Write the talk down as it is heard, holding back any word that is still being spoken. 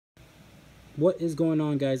What is going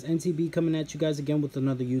on, guys? NTB coming at you guys again with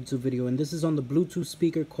another YouTube video, and this is on the Bluetooth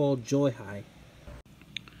speaker called joha.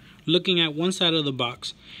 Looking at one side of the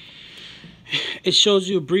box, it shows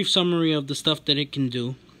you a brief summary of the stuff that it can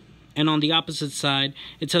do, and on the opposite side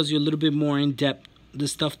it tells you a little bit more in depth the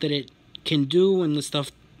stuff that it can do and the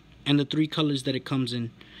stuff and the three colors that it comes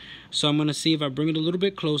in. So I'm gonna see if I bring it a little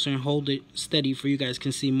bit closer and hold it steady for you guys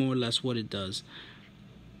can see more or less what it does.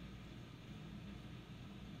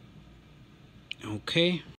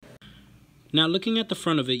 Okay, now looking at the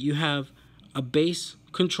front of it, you have a bass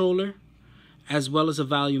controller as well as a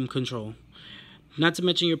volume control, not to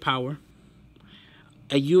mention your power,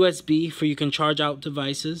 a USB for you can charge out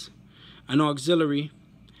devices, an auxiliary,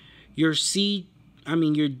 your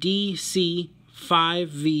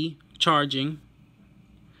DC5V charging,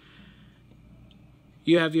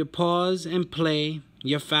 you have your pause and play,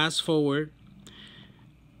 your fast forward,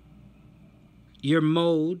 your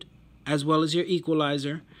mode, as well as your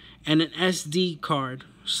equalizer, and an SD card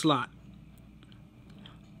slot.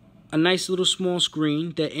 A nice little small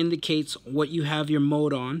screen that indicates what you have your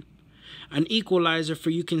mode on. An equalizer for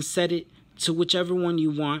you can set it to whichever one you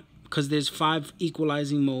want, because there's 5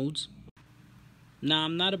 equalizing modes. Now,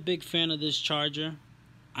 I'm not a big fan of this charger.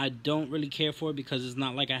 I don't really care for it because it's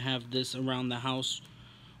not like I have this around the house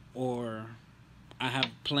or I have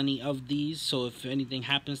plenty of these, so if anything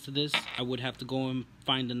happens to this, I would have to go and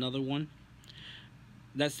find another one.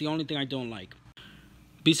 That's the only thing I don't like.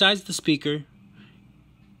 Besides the speaker,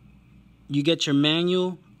 you get your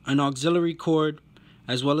manual, an auxiliary cord,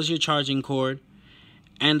 as well as your charging cord,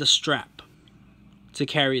 and the strap to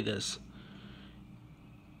carry this.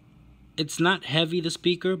 It's not heavy, the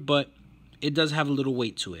speaker, but it does have a little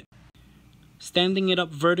weight to it. Standing it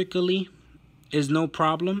up vertically is no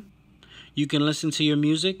problem. You can listen to your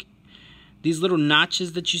music. These little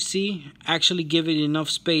notches that you see actually give it enough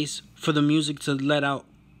space for the music to let out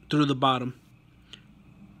through the bottom.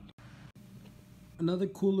 Another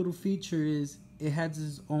cool little feature is it has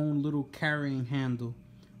its own little carrying handle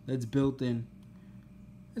that's built in.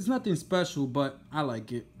 It's nothing special, but I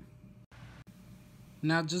like it.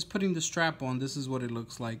 Now, just putting the strap on, this is what it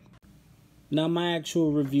looks like. Now, my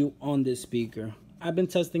actual review on this speaker. I've been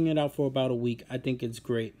testing it out for about a week. I think it's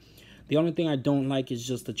great. The only thing I don't like is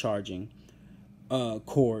just the charging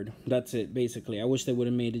cord. That's it, basically. I wish they would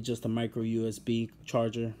have made it just a micro USB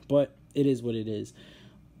charger, but it is what it is.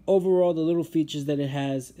 Overall, the little features that it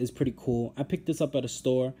has is pretty cool. I picked this up at a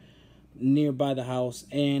store nearby the house,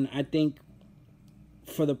 and I think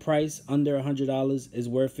for the price, under $100 is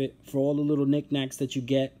worth it. For all the little knickknacks that you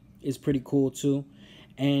get, is pretty cool too.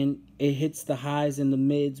 And it hits the highs and the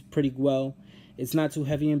mids pretty well. It's not too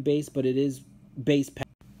heavy in bass, but it is bass packed.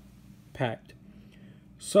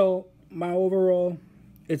 So my overall,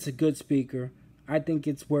 it's a good speaker. I think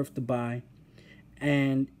it's worth the buy.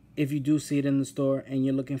 And if you do see it in the store and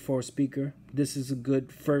you're looking for a speaker, this is a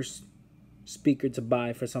good first speaker to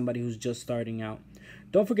buy for somebody who's just starting out.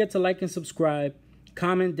 Don't forget to like and subscribe.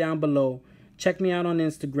 Comment down below. Check me out on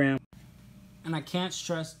Instagram. And I can't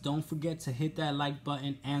stress, don't forget to hit that like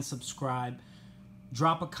button and subscribe.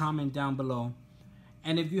 Drop a comment down below.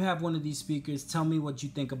 And if you have one of these speakers, tell me what you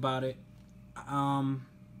think about it.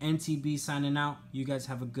 NTB signing out. You guys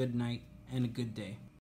have a good night and a good day.